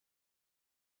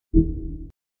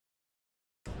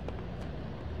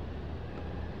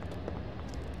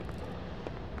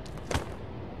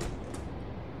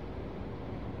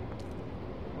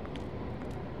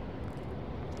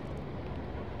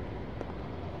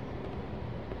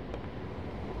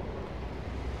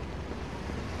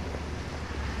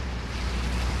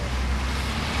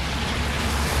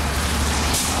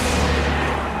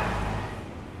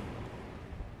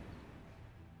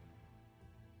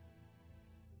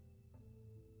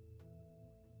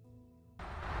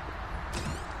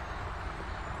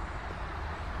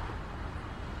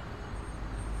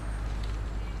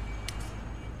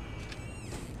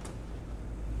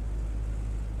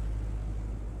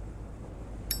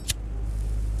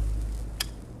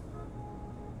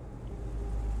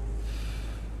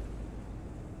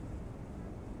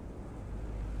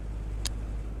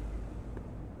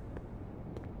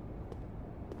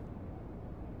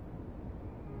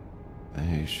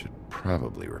I should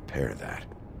probably repair that.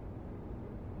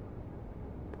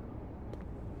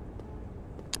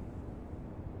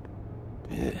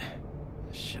 Ugh, this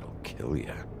shit'll kill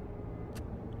ya.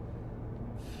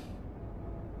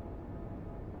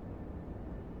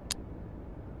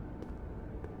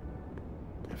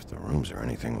 If the rooms are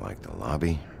anything like the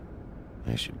lobby,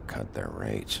 they should cut their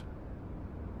rates.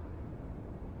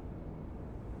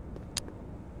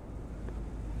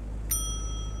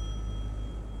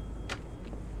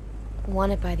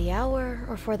 Want it by the hour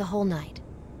or for the whole night?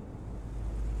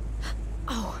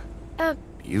 Oh,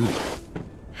 Beauty.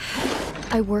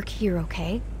 I work here,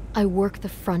 okay? I work the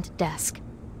front desk.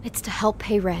 It's to help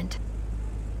pay rent.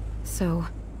 So,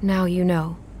 now you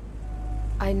know.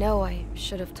 I know I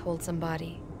should have told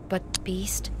somebody, but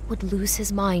Beast would lose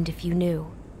his mind if you knew.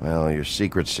 Well, your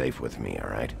secret's safe with me, all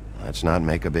right? Let's not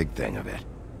make a big thing of it.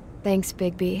 Thanks,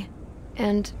 Bigby.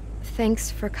 And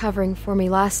thanks for covering for me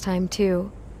last time,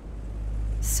 too.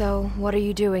 So, what are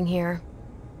you doing here?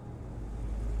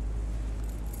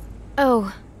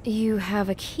 Oh, you have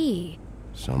a key.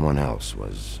 Someone else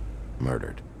was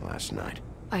murdered last night.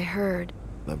 I heard.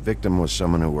 The victim was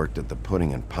someone who worked at the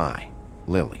Pudding and Pie.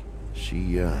 Lily.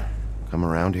 She, come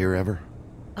around here ever?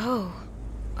 Oh,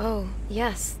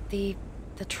 yes, the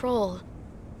troll.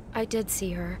 I did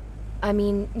see her. I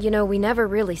mean, you know, we never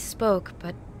really spoke,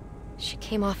 but she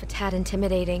came off a tad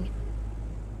intimidating.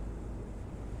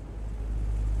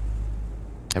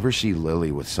 Ever see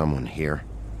Lily with someone here?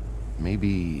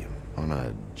 Maybe on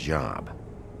a job.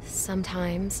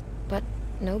 Sometimes, but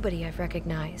nobody I've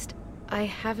recognized. I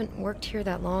haven't worked here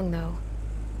that long, though.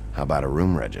 How about a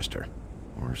room register?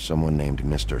 Or someone named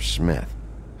Mr. Smith?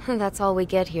 That's all we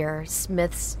get here,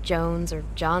 Smiths, Jones, or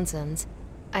Johnsons.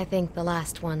 I think the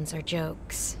last ones are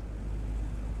jokes.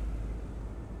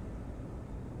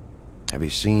 Have you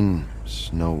seen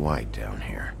Snow White down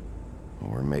here?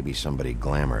 Or maybe somebody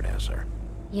glamored as her?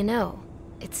 You know,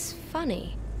 it's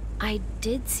funny. I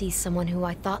did see someone who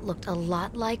I thought looked a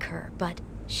lot like her, but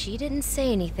she didn't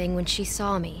say anything when she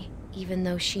saw me, even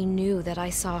though she knew that I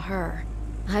saw her.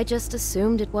 I just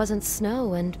assumed it wasn't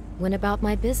Snow and went about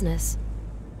my business.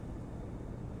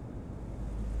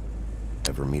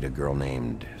 Ever meet a girl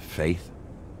named Faith?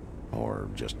 Or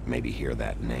just maybe hear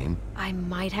that name? I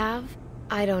might have.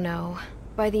 I don't know.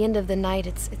 By the end of the night,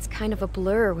 it's kind of a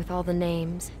blur with all the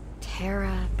names.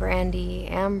 Tara, Brandy,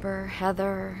 Amber,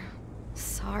 Heather...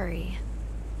 Sorry.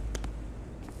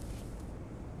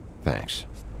 Thanks.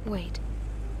 Wait.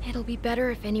 It'll be better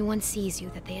if anyone sees you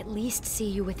that they at least see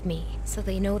you with me, so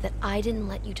they know that I didn't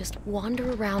let you just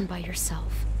wander around by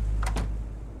yourself.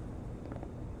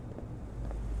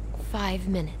 5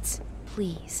 minutes,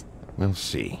 please. We'll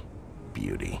see,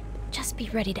 beauty. Just be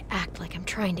ready to act like I'm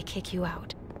trying to kick you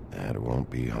out. That won't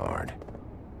be hard.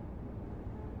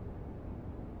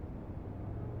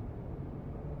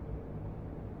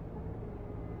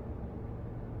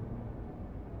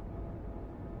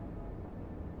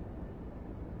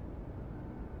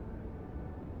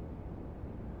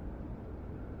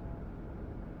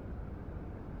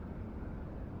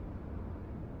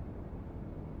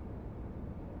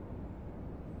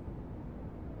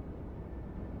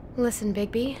 Listen,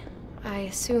 Bigby. I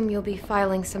assume you'll be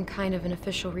filing some kind of an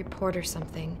official report or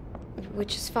something.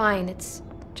 Which is fine, it's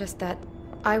just that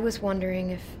I was wondering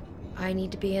if I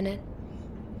need to be in it.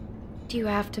 Do you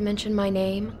have to mention my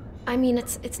name? I mean,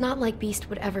 it's not like Beast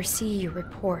would ever see your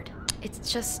report.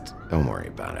 It's just... Don't worry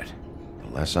about it.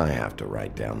 The less I have to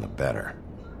write down, the better.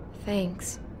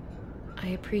 Thanks. I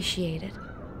appreciate it.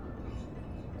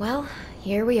 Well,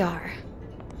 here we are.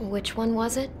 Which one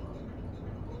was it?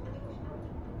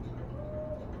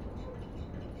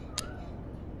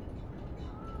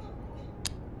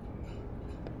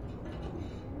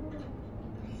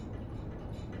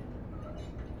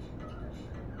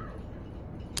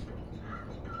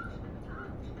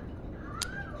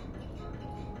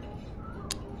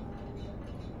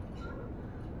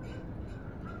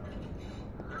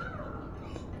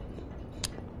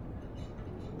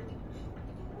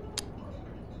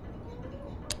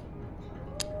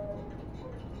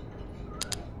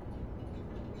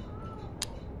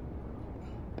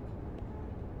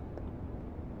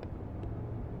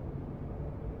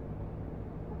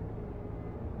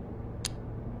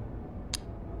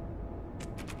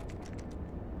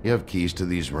 You have keys to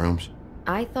these rooms?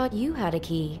 I thought you had a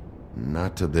key.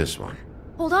 Not to this one.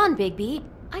 Hold on, Bigby.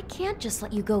 I can't just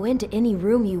let you go into any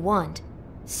room you want.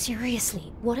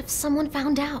 Seriously, what if someone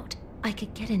found out? I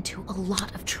could get into a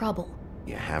lot of trouble.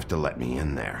 You have to let me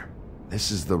in there. This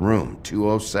is the room,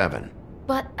 207.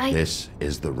 But This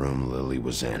is the room Lily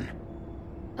was in.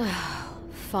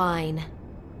 Fine.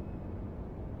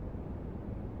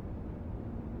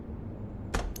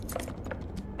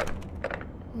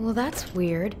 Well, that's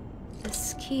weird.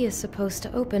 This key is supposed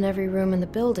to open every room in the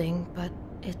building, but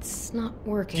it's not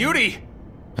working. Beauty!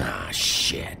 Ah,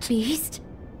 shit. Beast?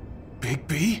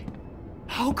 Bigby?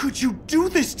 How could you do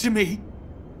this to me?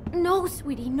 No,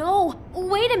 sweetie, no.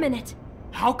 Wait a minute.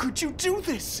 How could you do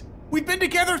this? We've been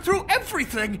together through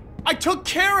everything. I took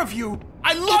care of you.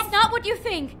 I love— It's not what you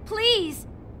think. Please.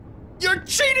 You're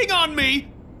cheating on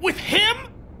me! With him?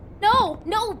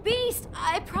 No, Beast.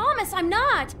 I promise I'm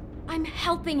not. I'm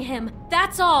helping him.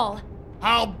 That's all.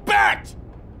 I'll bet!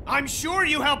 I'm sure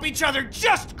you help each other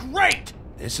just great!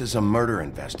 This is a murder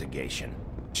investigation.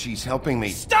 She's helping me—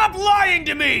 Stop lying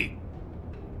to me!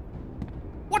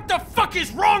 What the fuck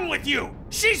is wrong with you?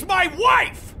 She's my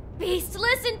wife! Beast,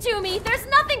 listen to me. There's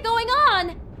nothing going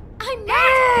on. I'm not.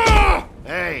 Ah!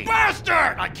 Hey!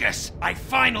 Bastard! I guess I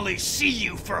finally see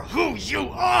you for who you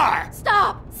are!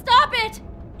 Stop it.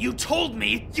 You told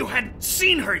me you hadn't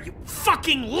seen her, you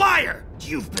fucking liar!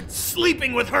 You've been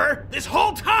sleeping with her this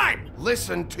whole time!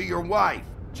 Listen to your wife.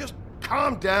 Just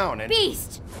calm down and—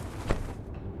 Beast.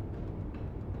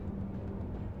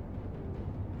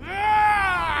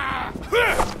 Ah!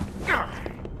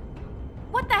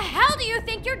 What the hell do you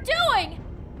think you're doing?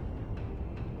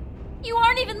 You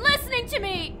aren't even listening to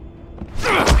me.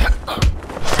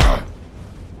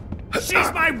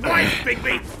 She's my wife,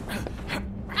 Bigby!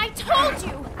 I told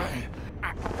you.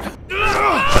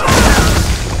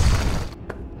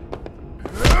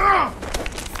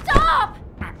 Stop!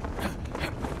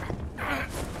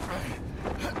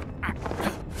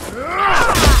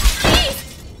 Beast!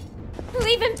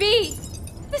 Leave him be!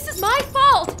 This is my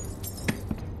fault!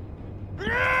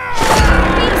 Beast,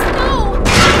 no!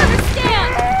 I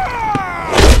understand!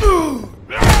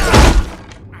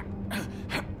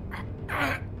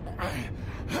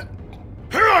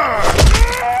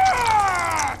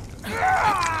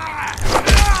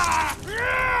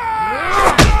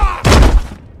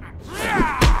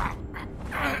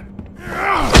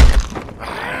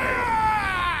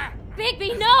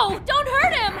 Bigby, no! Don't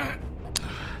hurt him!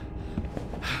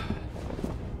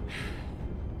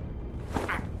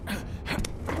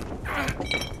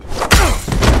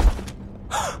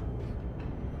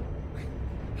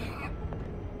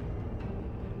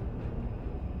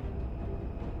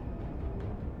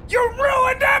 You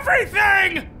ruined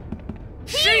everything!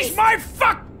 She's my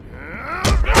fuck—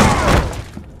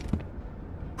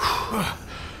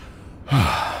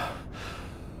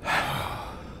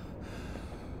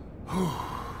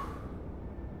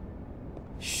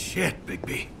 Shit,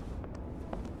 Bigby.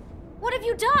 What have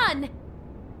you done?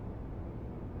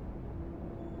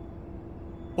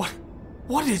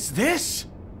 What is this?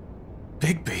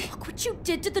 Bigby. Look what you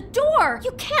did to the door!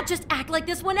 You can't just act like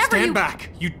this whenever you— Stand back.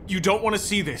 You don't want to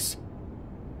see this.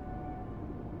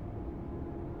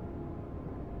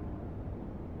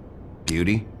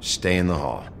 Beauty, stay in the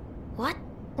hall. What?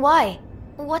 Why?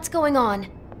 What's going on?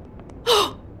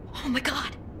 Oh my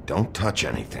god! Don't touch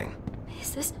anything.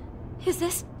 Is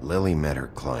this? Lily met her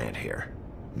client here.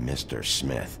 Mr.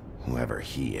 Smith, whoever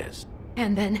he is.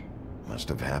 And then? Must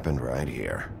have happened right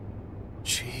here.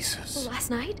 Jesus. Last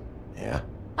night? Yeah?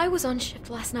 I was on shift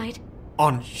last night.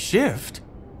 On shift?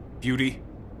 Beauty,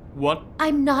 what?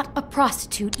 I'm not a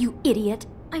prostitute, you idiot.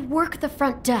 I work the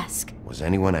front desk. Was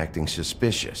anyone acting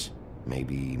suspicious?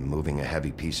 Maybe moving a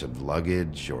heavy piece of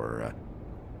luggage, or,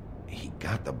 he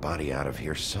got the body out of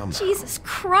here somehow. Jesus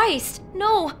Christ!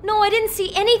 No, I didn't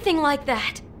see anything like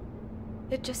that.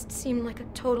 It just seemed like a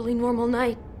totally normal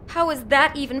night. How is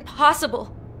that even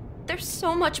possible? There's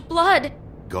so much blood.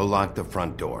 Go lock the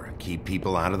front door. Keep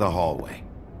people out of the hallway.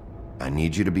 I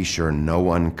need you to be sure no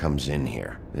one comes in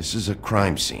here. This is a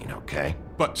crime scene, okay?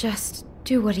 But Just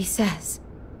do what he says.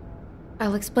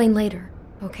 I'll explain later,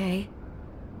 okay?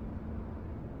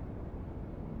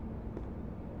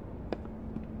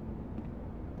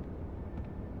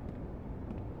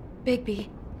 Bigby,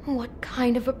 what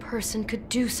kind of a person could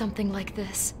do something like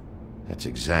this? That's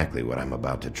exactly what I'm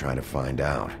about to try to find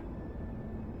out.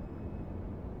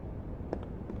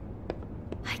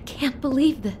 I can't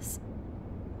believe this.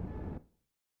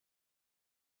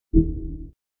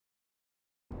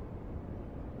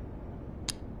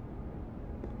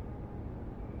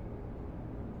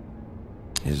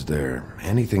 Is there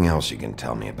anything else you can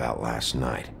tell me about last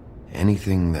night?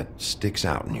 Anything that sticks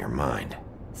out in your mind?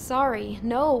 Sorry,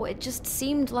 no, it just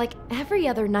seemed like every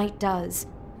other night does.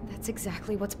 That's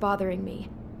exactly what's bothering me.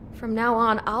 From now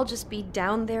on, I'll just be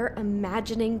down there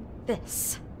imagining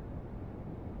this.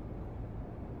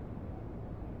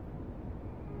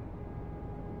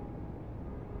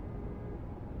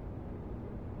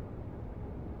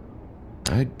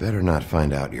 I'd better not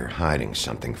find out you're hiding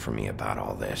something from me about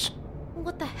all this.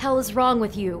 What the hell is wrong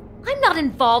with you? I'm not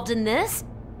involved in this!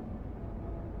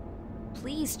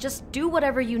 Please, just do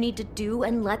whatever you need to do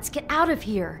and let's get out of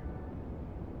here.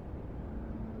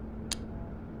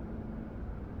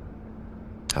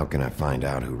 How can I find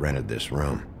out who rented this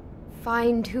room?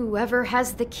 Find whoever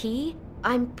has the key?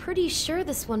 I'm pretty sure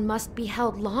this one must be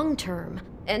held long-term.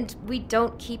 And we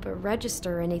don't keep a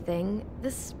register or anything.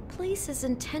 This place is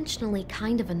intentionally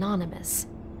kind of anonymous.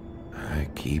 I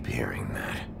keep hearing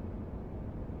that.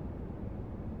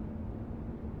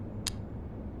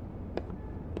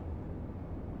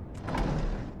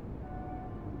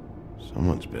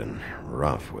 Someone's been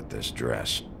rough with this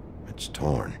dress. It's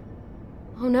torn.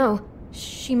 Oh no,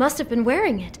 she must have been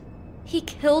wearing it. He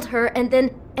killed her and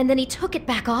then he took it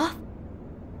back off?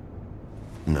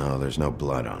 No, there's no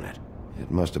blood on it.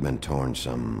 It must have been torn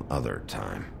some other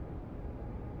time.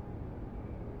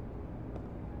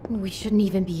 We shouldn't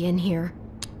even be in here.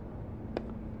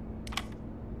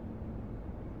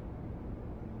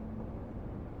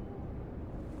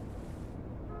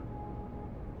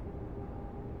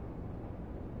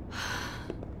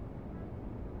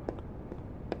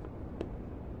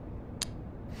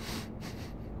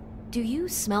 Do you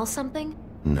smell something?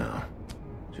 No,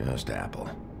 just apple.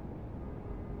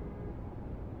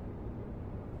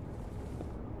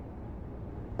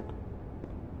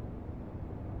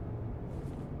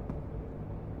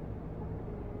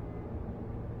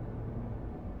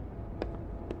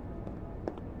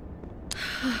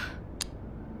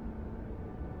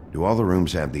 Do all the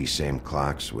rooms have these same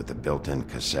clocks with the built-in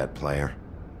cassette player?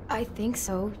 I think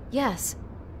so, yes.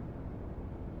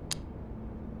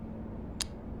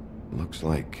 Looks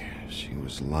like she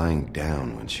was lying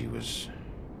down when she was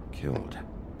killed.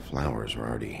 Flowers were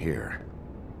already here.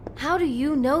 How do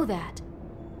you know that?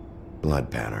 Blood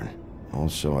pattern.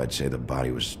 Also, I'd say the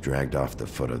body was dragged off the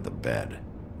foot of the bed.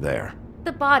 There.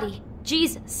 The body.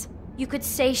 Jesus. You could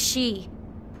say she.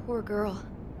 Poor girl.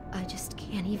 I just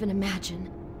can't even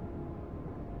imagine.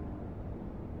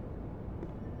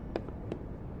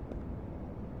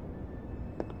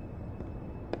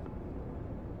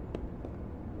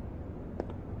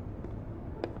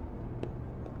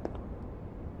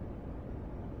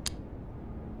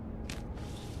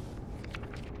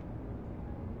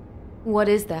 What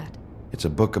is that? It's a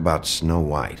book about Snow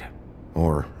White.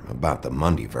 Or about the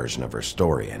Mundy version of her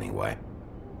story, anyway.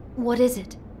 What is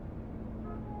it?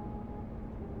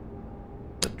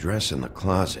 The dress in the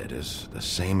closet is the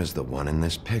same as the one in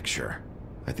this picture.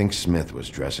 I think Smith was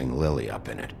dressing Lily up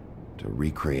in it to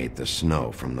recreate the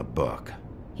snow from the book.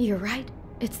 You're right.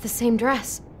 It's the same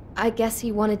dress. I guess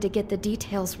he wanted to get the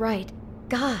details right.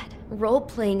 God,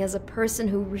 role-playing as a person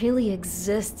who really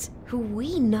exists, who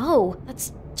we know.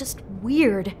 That's just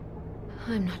weird.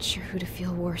 I'm not sure who to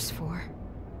feel worse for.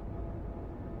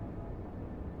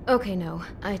 Okay, no,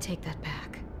 I take that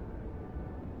back.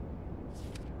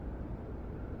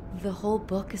 The whole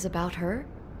book is about her?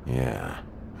 Yeah.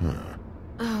 Huh.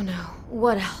 Oh no,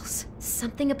 what else?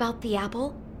 Something about the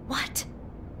apple? What?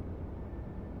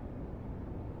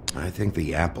 I think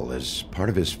the apple is part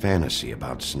of his fantasy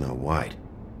about Snow White.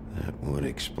 That would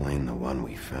explain the one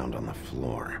we found on the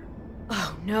floor.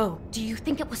 Oh no, do you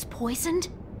think it was poisoned?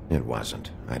 It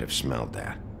wasn't. I'd have smelled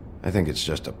that. I think it's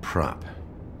just a prop.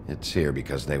 It's here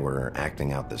because they were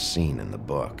acting out the scene in the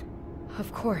book.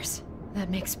 Of course, that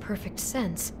makes perfect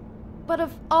sense. But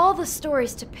of all the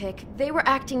stories to pick, they were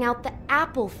acting out the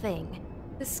apple thing.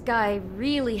 This guy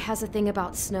really has a thing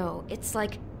about snow. It's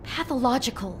like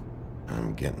pathological.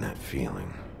 I'm getting that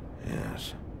feeling,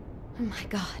 yes. Oh my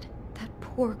god, that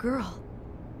poor girl.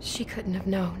 She couldn't have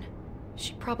known.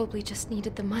 She probably just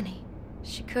needed the money.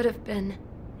 She could have been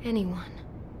anyone.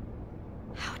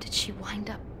 How did she wind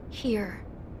up here?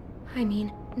 I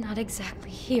mean, not exactly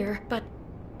here, but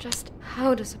just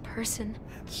how does a person...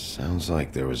 It sounds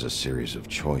like there was a series of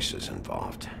choices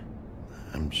involved.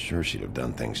 I'm sure she'd have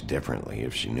done things differently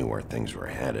if she knew where things were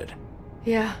headed.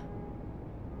 Yeah.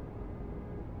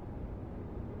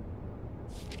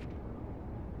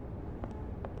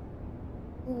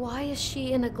 Why is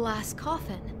she in a glass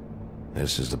coffin?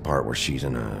 This is the part where she's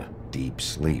in a deep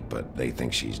sleep, but they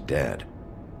think she's dead.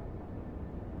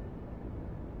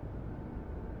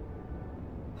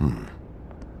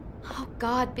 Oh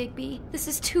god, Bigby, this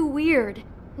is too weird.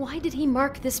 Why did he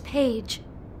mark this page?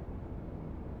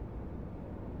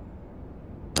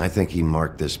 I think he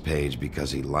marked this page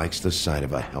because he likes the sight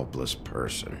of a helpless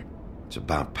person. It's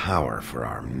about power for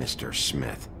our Mr.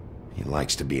 Smith. He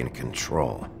likes to be in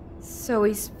control. So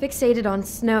he's fixated on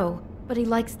Snow, but he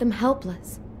likes them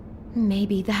helpless.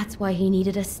 Maybe that's why he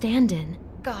needed a stand-in.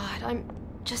 God, I'm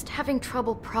just having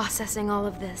trouble processing all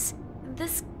of this.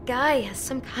 This guy has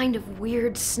some kind of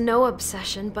weird snow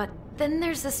obsession, but then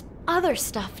there's this other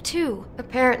stuff, too.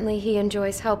 Apparently he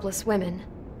enjoys helpless women.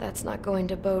 That's not going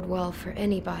to bode well for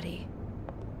anybody.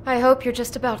 I hope you're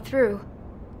just about through.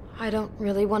 I don't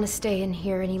really want to stay in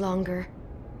here any longer.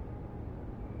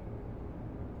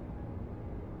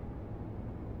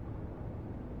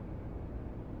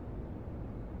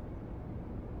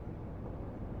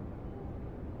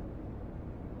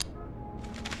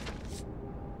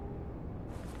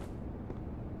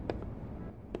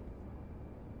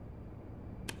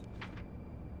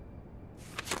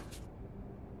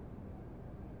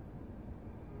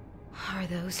 Are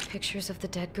those pictures of the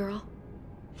dead girl?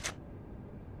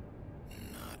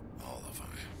 Not all of them.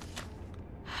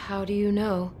 How do you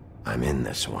know? I'm in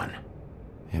this one.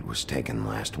 It was taken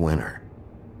last winter.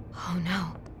 Oh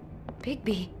no.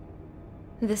 Bigby.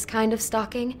 This kind of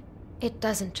stalking, it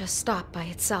doesn't just stop by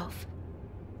itself.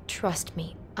 Trust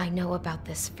me, I know about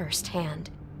this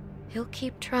firsthand. He'll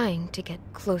keep trying to get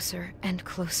closer and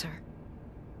closer.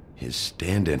 His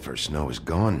stand-in for Snow is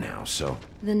gone now, so...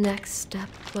 The next step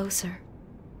closer.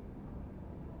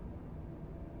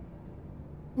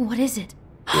 What is it?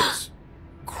 It's...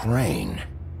 Crane.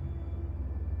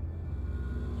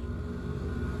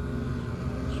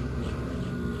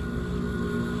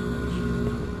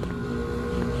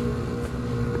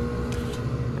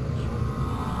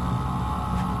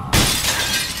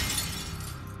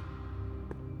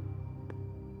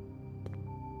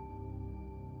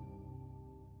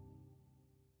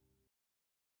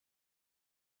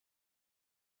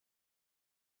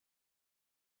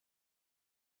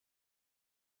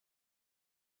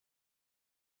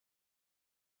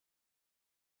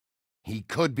 He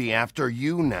could be after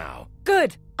you now.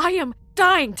 Good! I am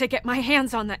dying to get my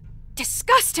hands on that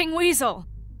disgusting weasel!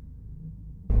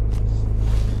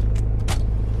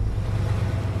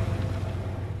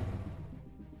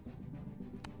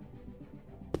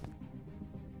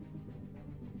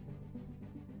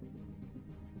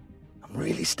 I'm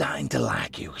really starting to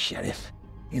like you, Sheriff.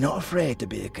 You're not afraid to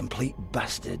be a complete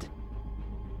bastard.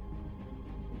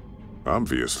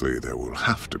 Obviously, there will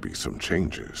have to be some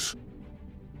changes.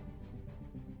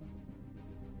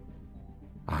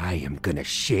 I am gonna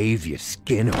shave your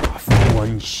skin off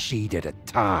one sheet at a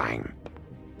time.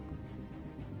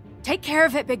 Take care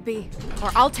of it, Bigby,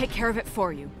 or I'll take care of it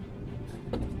for you.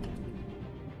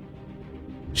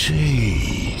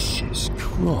 Jesus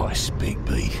Christ,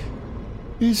 Bigby.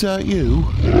 Is that you?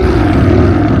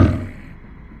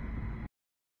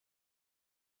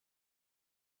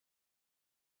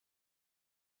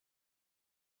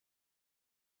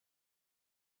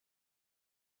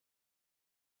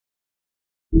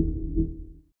 You